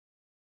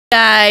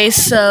Guys,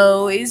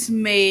 so it's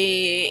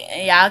me.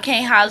 Y'all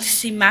can't hardly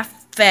see my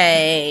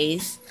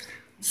face.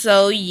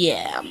 So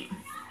yeah,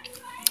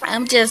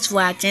 I'm just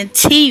watching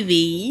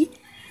TV.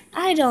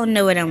 I don't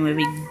know what I'm gonna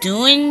be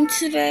doing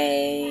today.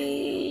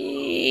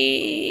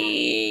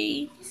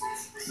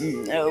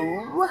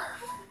 No.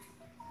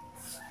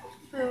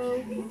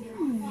 So,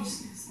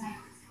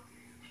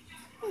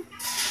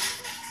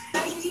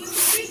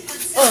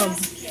 um,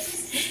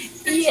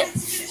 yeah,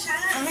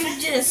 I'm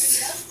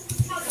just,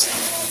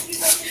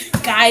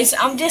 guys,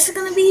 I'm just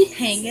gonna be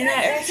hanging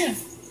out everything.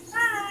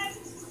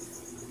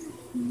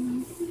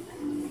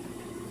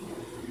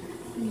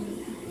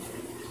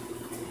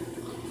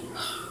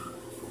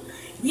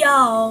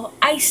 Y'all,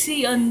 I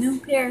see a new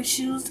pair of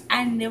shoes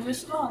I never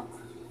saw.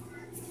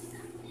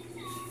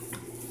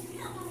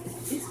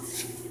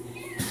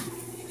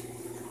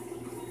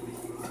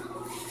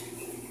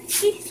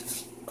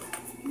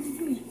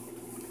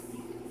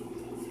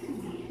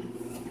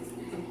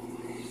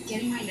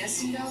 Getting my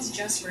nesting dolls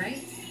just right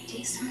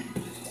takes time.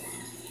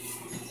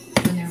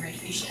 When they're ready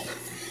to ship.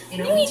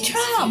 Let me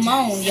try them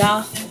on,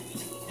 y'all.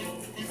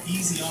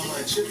 Easy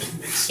online shipping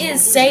makes It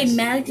say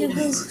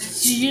magical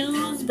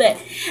shoes, but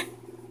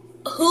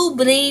who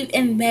believe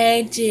in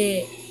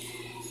magic?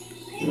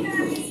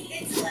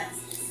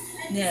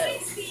 No.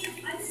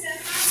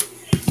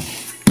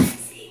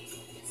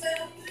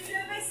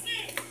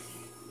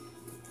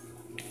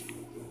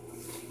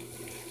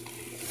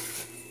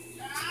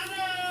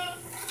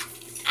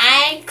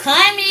 I'm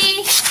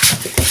coming.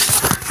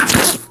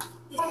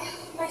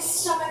 My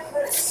stomach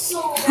hurts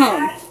so Huh.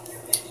 bad.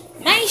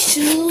 My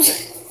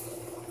shoes.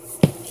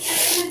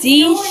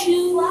 These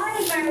shoes.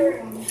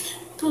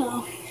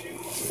 Oh.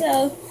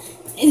 So,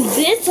 is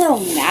this so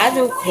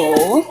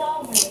magical?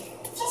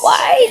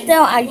 Why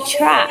don't I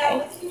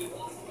try?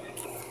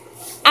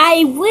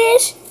 I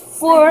wish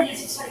for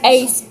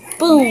a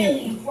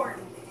spoon.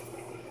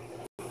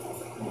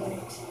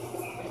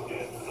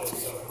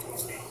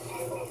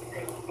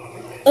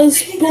 A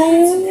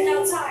spoon?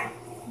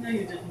 No, you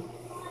didn't.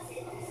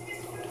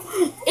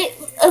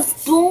 A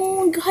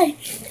spoon, guys.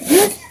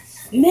 This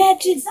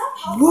magic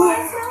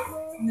word.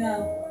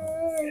 No.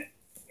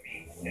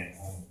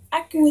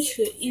 I can wish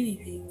for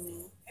anything.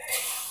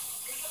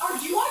 Are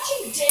you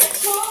watching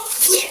Dance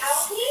Moms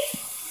without me?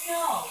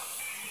 No.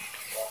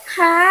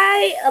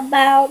 How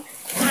about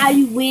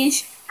I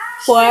wish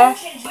for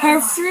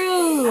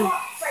perfume?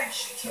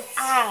 French kiss.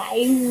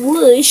 I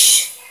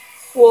wish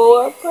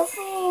for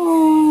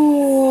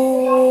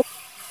perfume.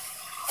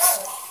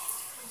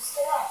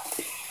 Stay up.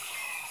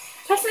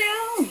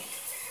 Perfume.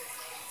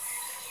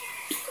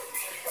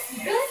 You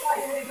really thought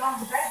you would have gone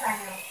to bed by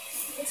now.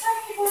 It's time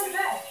to go to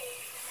bed.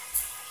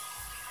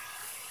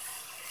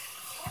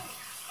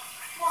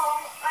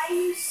 Mom,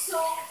 I'm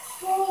so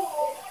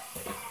cold.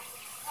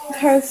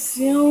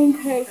 Perfume.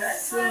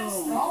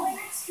 Stalling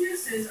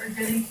excuses are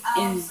getting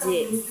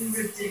absolutely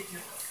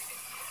ridiculous.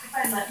 If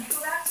I let you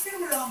go back to your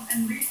room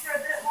and read for a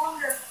bit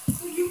longer,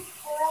 will you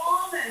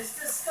promise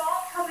to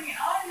stop coming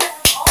out here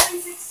with all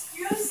these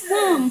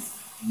excuses?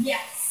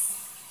 Yes.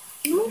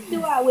 What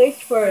do I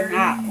wish for 30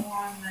 now?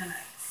 more minutes.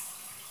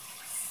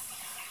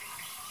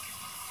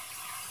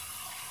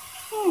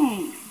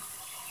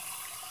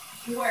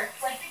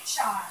 Worked like a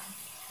charm.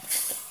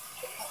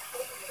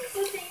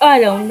 I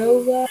don't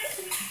know, guys.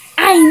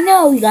 I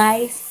know,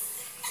 guys.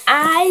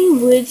 I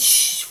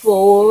wish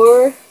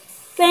for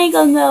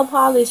fingernail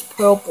polish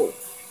purple.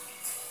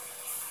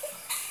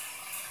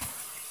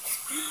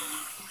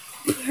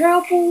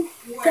 Purple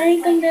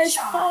fingernail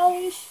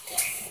polish.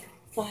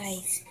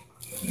 Guys,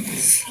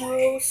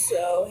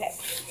 so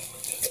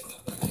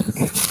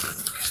happy.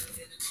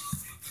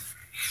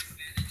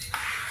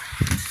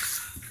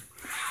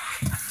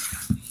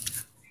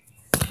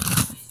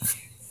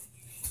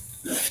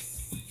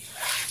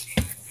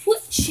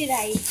 What should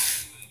I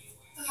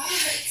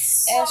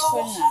ask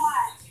for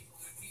now?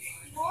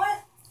 You know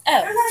what?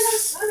 We're gonna go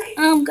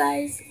swimming.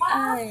 Guys,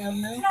 I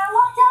don't know. Can I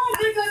walk down?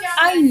 I'm gonna go down.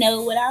 I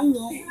know what I'm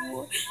going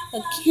for.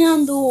 A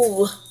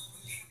candle.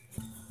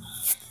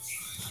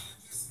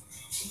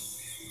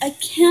 A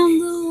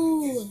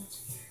candle.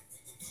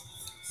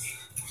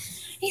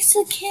 It's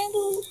a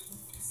candle.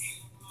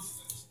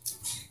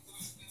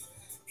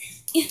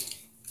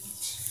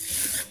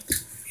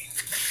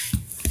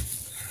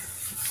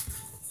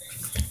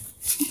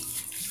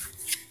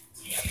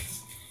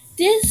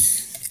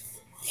 This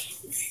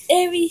is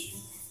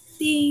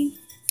everything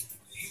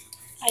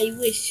I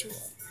wish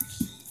for.